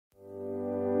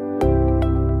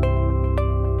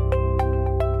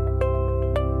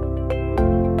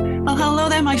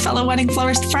there, my fellow Wedding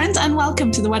Florist friends, and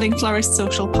welcome to the Wedding Florist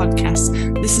Social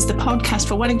Podcast. This is the podcast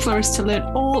for wedding florists to learn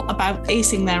all about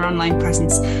acing their online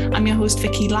presence. I'm your host,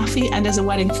 Vicky Laffey, and as a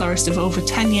wedding florist of over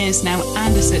 10 years now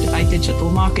and a certified digital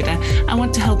marketer, I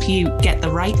want to help you get the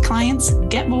right clients,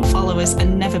 get more followers,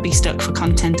 and never be stuck for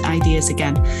content ideas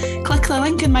again. Click the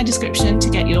link in my description to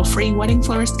get your free Wedding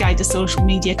Florist Guide to Social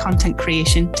Media Content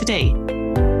Creation today.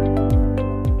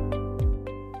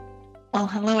 Well,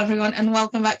 hello everyone, and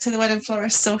welcome back to the Wedding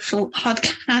Florist Social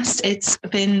Podcast. It's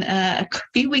been a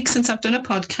few weeks since I've done a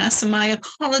podcast, so my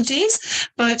apologies,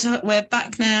 but we're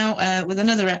back now with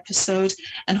another episode,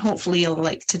 and hopefully you'll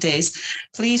like today's.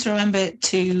 Please remember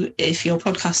to, if your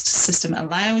podcast system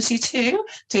allows you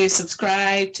to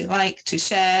subscribe, to like, to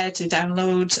share, to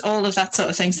download, all of that sort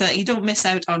of thing, so that you don't miss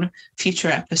out on future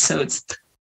episodes.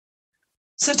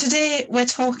 So today we're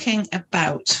talking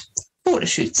about photo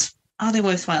shoots. Are they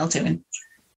worthwhile doing?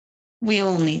 We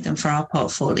all need them for our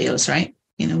portfolios, right?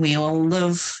 You know, we all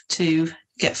love to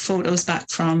get photos back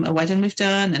from a wedding we've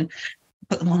done and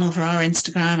put them all over our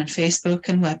Instagram and Facebook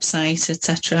and website,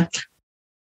 etc.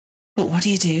 But what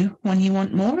do you do when you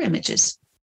want more images?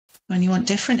 When you want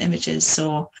different images,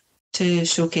 or to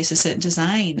showcase a certain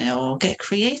design or get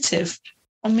creative?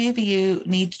 Or maybe you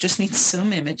just need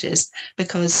some images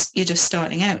because you're just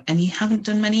starting out and you haven't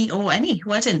done many or any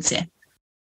weddings yet.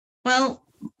 Well,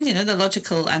 you know, the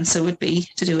logical answer would be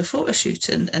to do a photo shoot,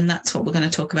 and that's what we're going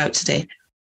to talk about today.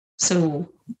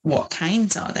 So what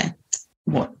kinds are there?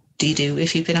 What do you do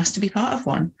if you've been asked to be part of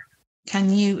one?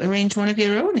 Can you arrange one of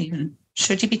your own even?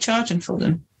 Should you be charging for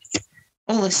them?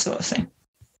 All this sort of thing.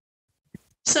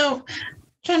 So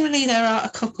generally there are a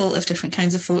couple of different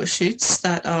kinds of photo shoots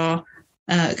that are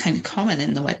kind of common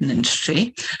in the wedding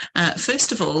industry.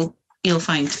 First of all, you'll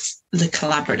find the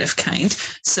collaborative kind.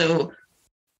 So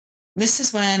this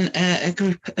is when a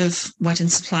group of wedding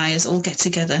suppliers all get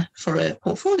together for a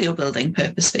portfolio building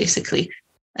purpose, basically.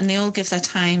 And they all give their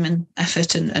time and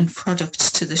effort and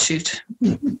product to the shoot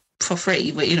for free,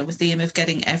 you know, with the aim of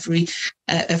getting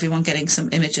everyone getting some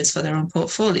images for their own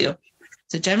portfolio.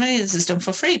 So generally this is done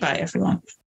for free by everyone.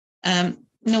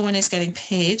 No one is getting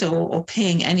paid or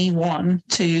paying anyone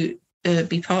to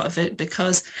be part of it,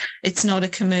 because it's not a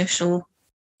commercial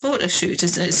photo shoot.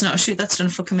 It's not a shoot that's done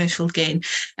for commercial gain,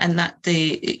 and that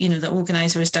the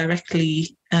organizer is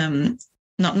directly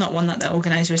not one that the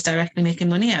organizer is directly making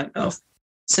money out of,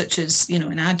 such as, you know,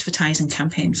 an advertising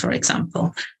campaign, for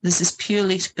example. This is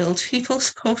purely to build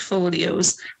people's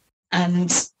portfolios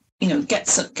and, you know, get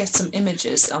some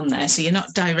images on there, so you're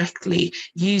not directly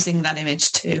using that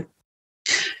image to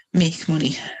make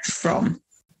money from.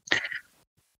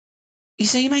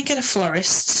 So you might get a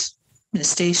florist, a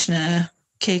stationer,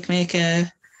 cake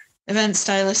maker, event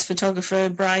stylist, photographer,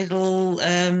 bridal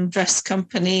dress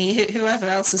company, whoever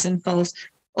else is involved,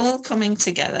 all coming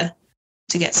together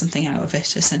to get something out of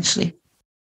it, essentially.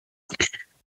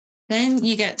 Then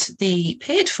you get the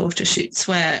paid photo shoots,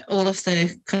 where all of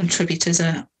the contributors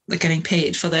are getting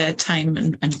paid for their time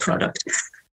and product.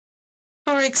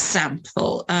 For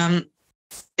example,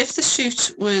 if the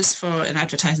shoot was for an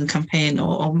advertising campaign,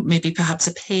 or maybe perhaps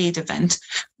a paid event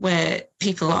where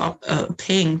people are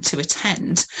paying to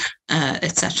attend,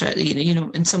 etc., you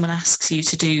know, and someone asks you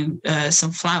to do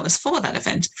some flowers for that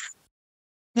event,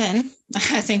 then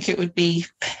I think it would be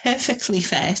perfectly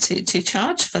fair to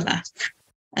charge for that.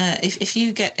 If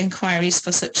you get inquiries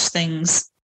for such things,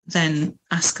 then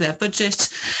ask their budget,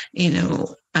 you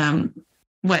know.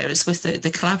 Whereas with the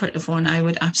collaborative one, I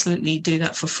would absolutely do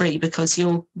that for free, because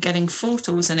you're getting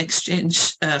photos in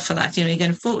exchange for that. You know, you're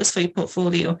getting photos for your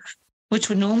portfolio, which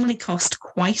would normally cost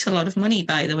quite a lot of money,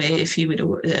 by the way, if you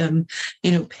would,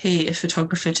 pay a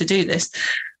photographer to do this.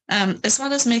 As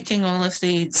well as making all of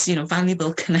these, you know,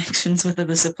 valuable connections with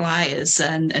other suppliers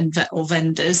or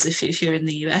vendors, if you're in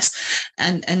the US,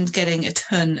 and getting a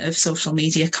ton of social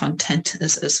media content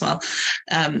as well.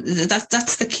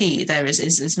 That's the key there,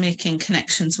 is making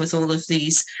connections with all of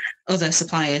these other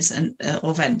suppliers and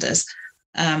or vendors.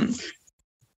 You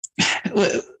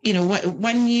know,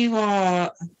 when you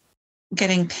are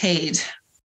getting paid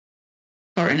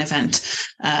for an event,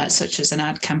 such as an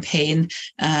ad campaign,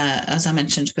 as I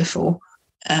mentioned before,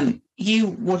 you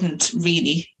wouldn't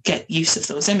really get use of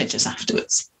those images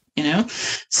afterwards, you know?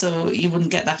 So you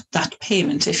wouldn't get that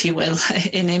payment, if you will,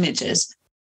 in images.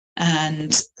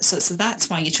 And so that's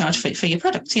why you charge for your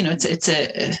product. You know, it's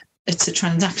a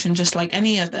transaction just like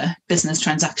any other business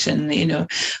transaction, you know,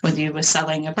 whether you were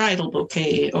selling a bridal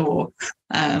bouquet or,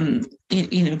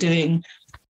 doing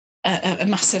a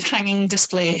massive hanging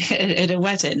display at a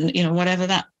wedding, you know, whatever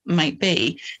that might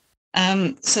be.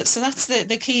 So that's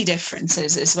the key difference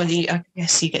is when I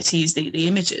guess you get to use the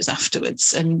images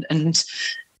afterwards and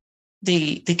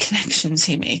the connections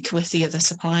you make with the other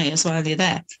suppliers while you're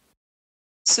there.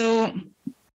 So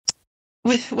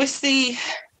with these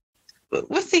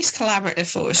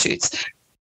collaborative photo shoots,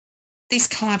 these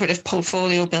collaborative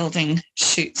portfolio building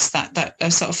shoots that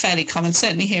are sort of fairly common,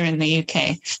 certainly here in the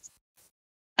UK.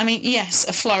 I mean, yes,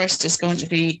 a florist is going to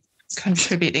be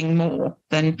contributing more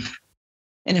than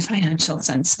in a financial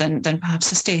sense than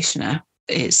perhaps a stationer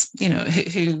is,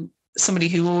 who somebody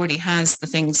who already has the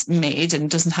things made and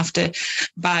doesn't have to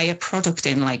buy a product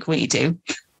in like we do.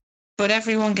 But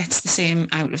everyone gets the same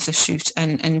out of the shoot,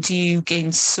 and you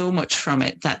gain so much from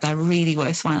it that they're really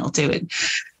worthwhile doing.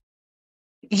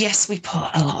 Yes, we put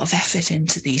a lot of effort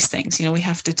into these things. We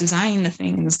have to design the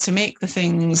things, to make the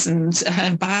things,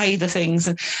 and buy the things,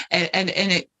 and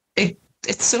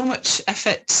it's so much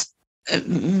effort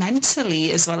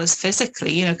mentally as well as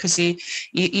physically. Because you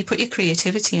put your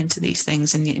creativity into these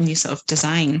things, and you sort of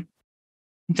design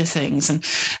the things, and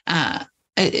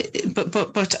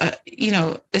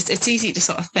it's easy to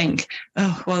sort of think,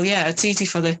 oh well, yeah, it's easy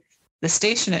for the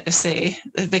stationer to say,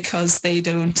 because they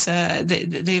don't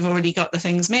they've already got the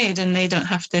things made and they don't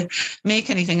have to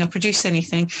make anything or produce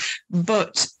anything.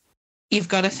 But you've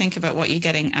got to think about what you're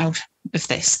getting out of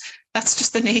this. That's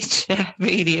just the nature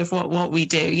really of what we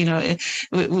do.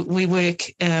 We work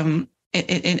in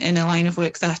a line of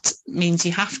work that means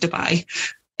you have to buy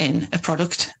in a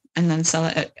product and then sell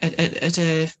it at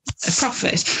a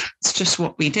profit. It's just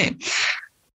what we do.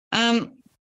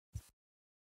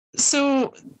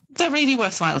 So they're really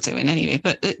worthwhile doing anyway.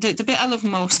 But the bit I love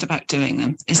most about doing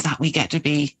them is that we get to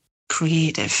be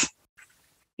creative.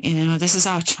 This is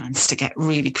our chance to get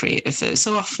really creative.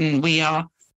 So often we are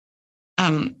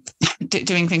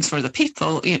doing things for other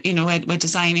people. We're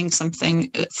designing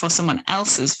something for someone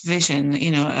else's vision.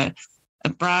 A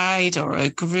bride or a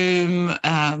groom,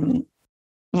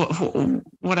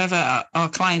 whatever our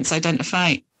clients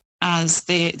identify as,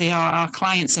 they are our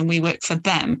clients and we work for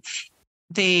them.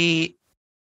 They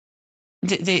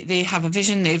have a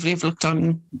vision. They've looked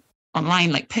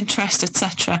online like Pinterest,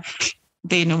 etc.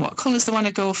 They know what colours they want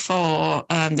to go for.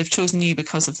 They've chosen you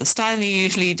because of the style you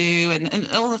usually do,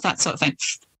 and all of that sort of thing.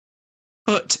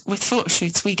 But with photo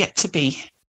shoots, we get to be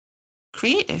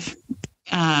creative.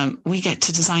 We get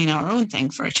to design our own thing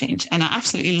for a change, and I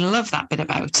absolutely love that bit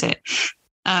about it.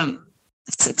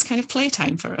 It's kind of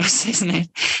playtime for us, isn't it?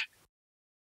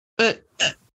 But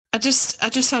I just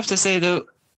have to say though,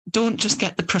 don't just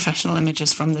get the professional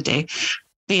images from the day.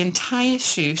 The entire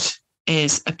shoot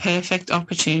is a perfect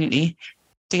opportunity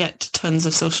to get tons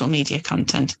of social media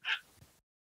content.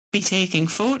 Be taking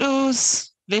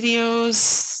photos,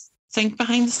 videos, think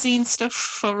behind the scenes stuff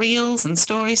for reels and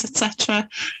stories, etc.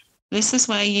 This is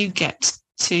where you get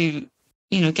to,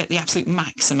 get the absolute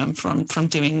maximum from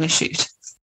doing the shoot.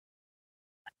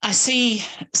 I see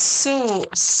so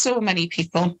many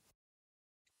people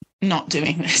not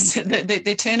doing this.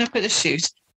 They turn up at a shoot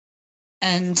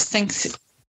and think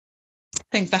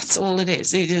that's all it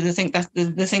is. They think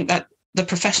that the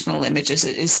professional images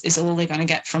is all they're going to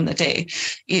get from the day,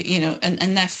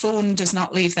 and their phone does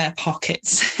not leave their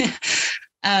pockets.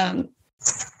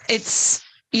 It's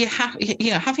have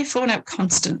your phone out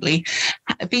constantly.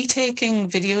 Be taking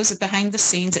videos of behind the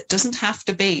scenes. It doesn't have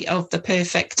to be of the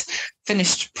perfect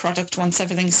finished product once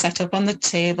everything's set up on the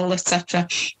table, etc.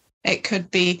 It could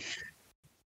be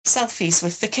selfies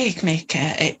with the cake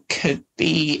maker. It could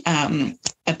be a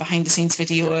behind the scenes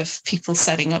video of people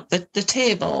setting up the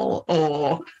table,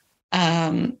 or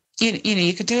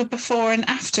you could do a before and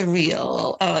after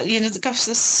reel. Gosh,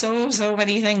 there's so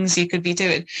many things you could be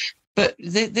doing. But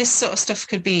this sort of stuff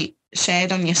could be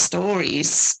shared on your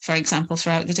stories, for example,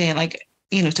 throughout the day, like,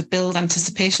 to build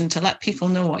anticipation, to let people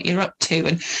know what you're up to,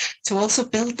 and to also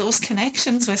build those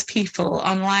connections with people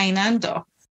online and off.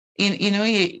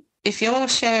 If you're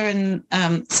sharing,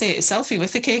 say, a selfie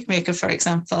with the cake maker, for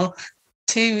example,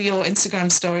 to your Instagram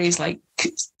stories, like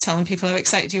telling people how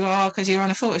excited you are because you're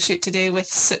on a photo shoot today with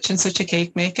such and such a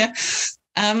cake maker,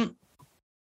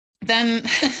 then,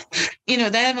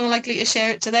 they're more likely to share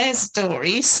it to their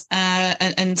stories.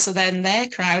 And so then their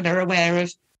crowd are aware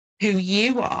of who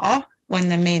you are when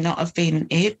they may not have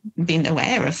been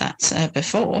aware of that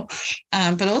before.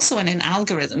 But also in an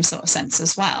algorithm sort of sense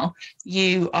as well,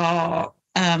 you are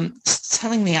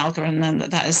telling the algorithm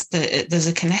that there's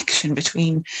a connection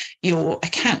between your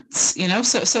accounts,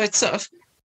 so it's sort of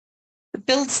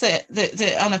builds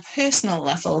the on a personal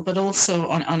level, but also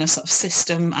on a sort of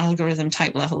system algorithm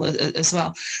type level as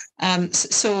well.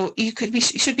 So you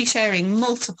should be sharing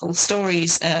multiple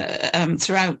stories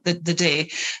throughout the day,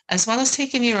 as well as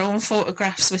taking your own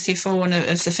photographs with your phone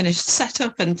of the finished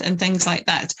setup and things like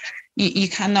that. You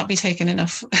cannot be taking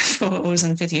enough photos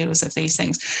and videos of these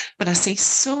things. But I see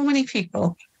so many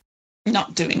people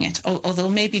not doing it, or they'll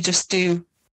maybe just do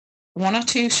 1 or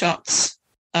 2 shots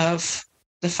of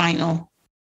the final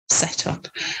setup.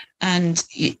 And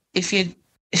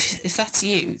if that's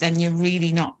you, then you're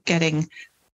really not getting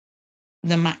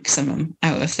the maximum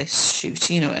out of this shoot.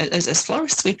 As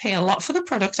florists, we pay a lot for the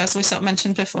product, as we sort of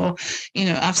mentioned before.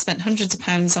 I've spent hundreds of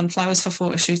pounds on flowers for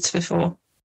photo shoots before,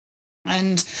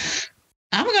 and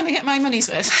I'm going to get my money's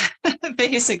worth,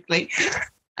 basically.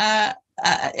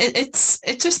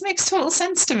 It just makes total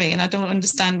sense to me, and I don't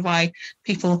understand why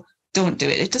people don't do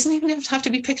it. It doesn't even have to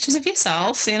be pictures of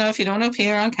yourself. If you don't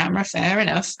appear on camera, fair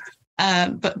enough.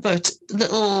 But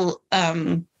little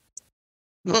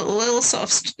sort of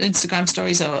Instagram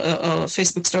stories or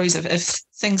Facebook stories of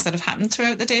things that have happened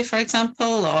throughout the day, for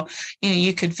example, or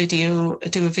you could do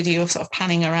a video sort of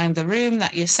panning around the room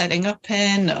that you're setting up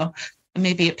in, or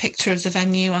maybe a picture of the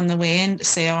venue on the way in to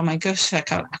say, oh my gosh, I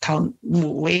can't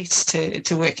wait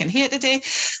to work in here today.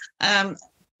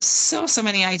 So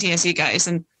many ideas, you guys.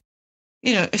 And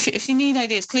if you need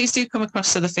ideas, please do come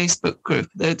across to the Facebook group,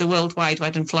 the Worldwide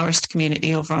Wedding Florist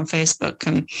community over on Facebook,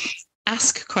 and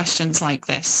ask questions like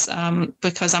this,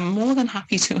 because I'm more than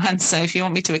happy to answer if you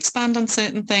want me to expand on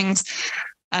certain things.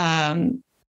 I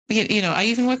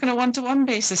even work on a one-to-one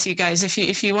basis, you guys.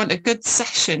 If you want a good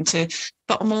session to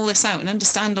bottom all this out and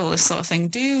understand all this sort of thing,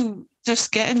 do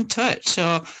just get in touch,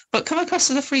 but come across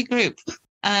to the free group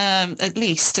at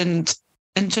least, and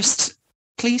just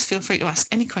please feel free to ask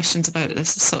any questions about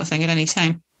this sort of thing at any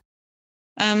time.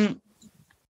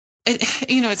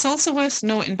 It's also worth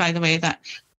noting, by the way, that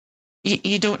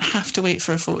you don't have to wait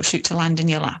for a photo shoot to land in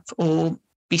your lap, or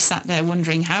be sat there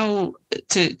wondering how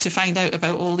to find out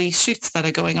about all these shoots that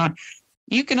are going on.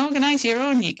 You can organise your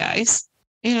own, you guys.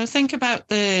 Think about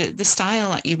the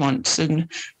style that you want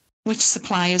and which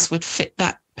suppliers would fit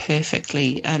that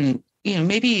perfectly. And,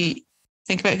 maybe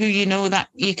think about who that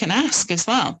you can ask as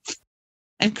well.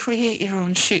 And create your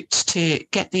own shoot to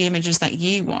get the images that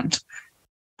you want.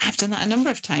 I've done that a number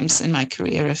of times in my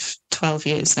career of 12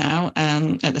 years now,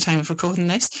 at the time of recording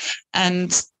this.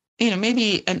 And,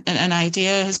 maybe an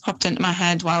idea has popped into my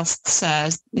head whilst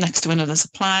next to another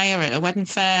supplier at a wedding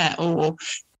fair, or,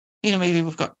 maybe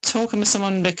we've got talking with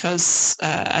someone because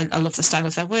I love the style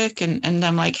of their work, and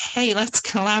I'm like, hey, let's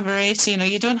collaborate.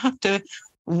 You don't have to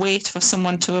wait for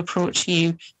someone to approach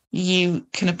you. You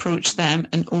can approach them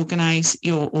and organise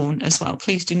your own as well.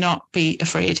 Please do not be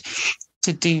afraid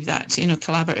to do that.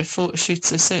 Collaborative photo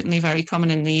shoots are certainly very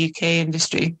common in the UK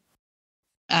industry.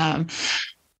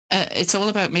 It's all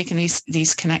about making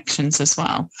these connections as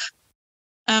well.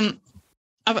 I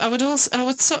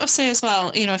would sort of say as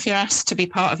well, if you're asked to be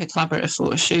part of a collaborative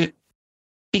photo shoot,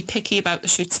 be picky about the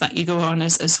shoots that you go on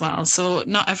as well. So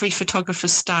not every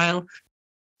photographer's style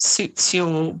suits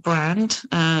your brand.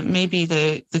 Maybe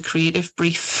the creative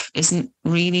brief isn't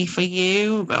really for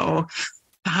you, or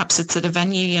perhaps it's at a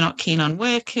venue you're not keen on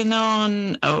working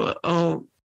on, or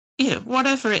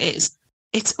whatever it is.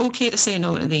 It's okay to say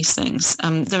no to these things.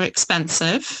 They're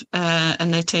expensive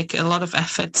and they take a lot of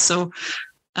effort. So,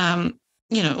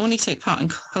 only take part in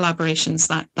collaborations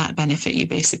that benefit you,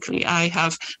 basically. I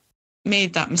have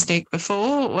made that mistake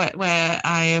before where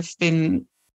I have been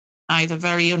either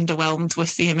very underwhelmed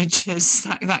with the images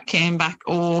that came back,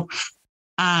 or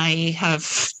I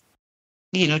have,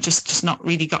 just not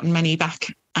really gotten many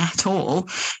back at all,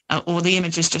 or the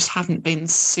images just haven't been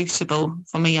suitable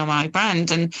for me or my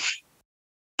brand. And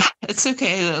it's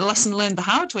okay, a lesson learned the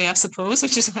hard way, I suppose,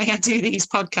 which is why I do these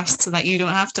podcasts, so that you don't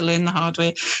have to learn the hard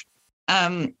way.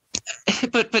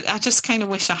 But I just kind of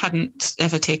wish I hadn't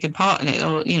ever taken part in it,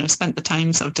 or, spent the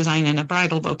time sort of designing a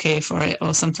bridal bouquet for it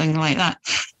or something like that.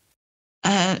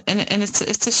 And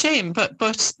it's a shame, but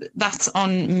that's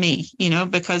on me,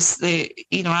 because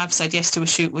I've said yes to a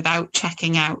shoot without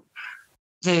checking out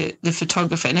the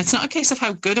photographer. And it's not a case of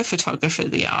how good a photographer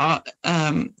they are.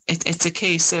 It's a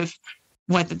case of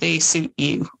whether they suit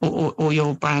you or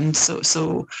your brand.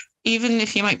 So even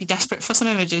if you might be desperate for some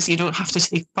images, you don't have to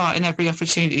take part in every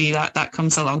opportunity that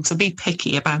comes along. So be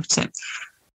picky about it.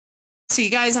 So you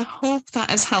guys, I hope that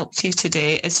has helped you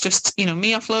today. It's just,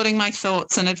 me offloading my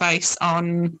thoughts and advice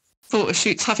on photo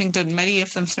shoots, having done many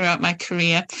of them throughout my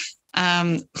career.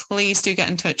 please do get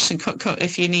in touch, and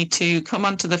if you need to come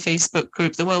onto the Facebook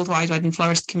group, the Worldwide Wedding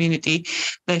Florist Community.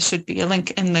 There should be a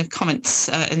link in the comments,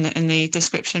 in the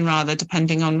description rather,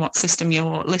 depending on what system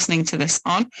you're listening to this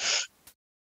on.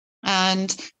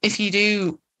 And if you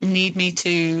do need me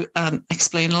to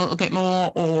explain a little bit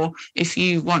more, or if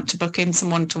you want to book in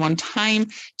some one-to-one time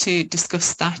to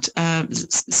discuss that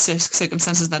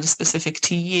circumstances that are specific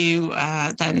to you,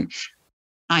 then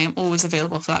I am always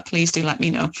available for that. Please do let me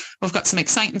know. We've got some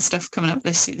exciting stuff coming up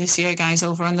this year, guys,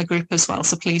 over on the group as well.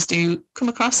 So please do come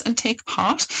across and take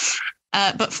part.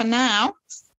 But for now,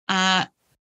 I'm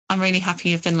really happy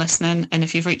you've been listening. And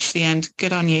if you've reached the end,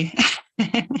 good on you.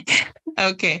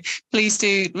 Okay, please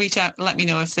do reach out and let me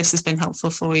know if this has been helpful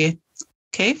for you.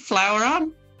 Okay, flower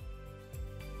on.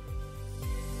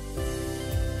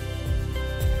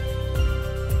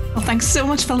 Well, thanks so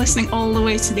much for listening all the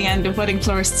way to the end of Wedding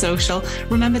Florist Social.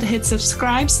 Remember to hit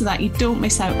subscribe so that you don't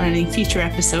miss out on any future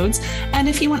episodes. And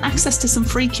if you want access to some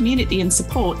free community and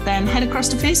support, then head across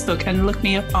to Facebook and look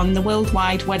me up on the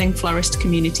Worldwide Wedding Florist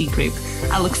Community Group.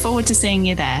 I look forward to seeing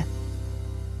you there.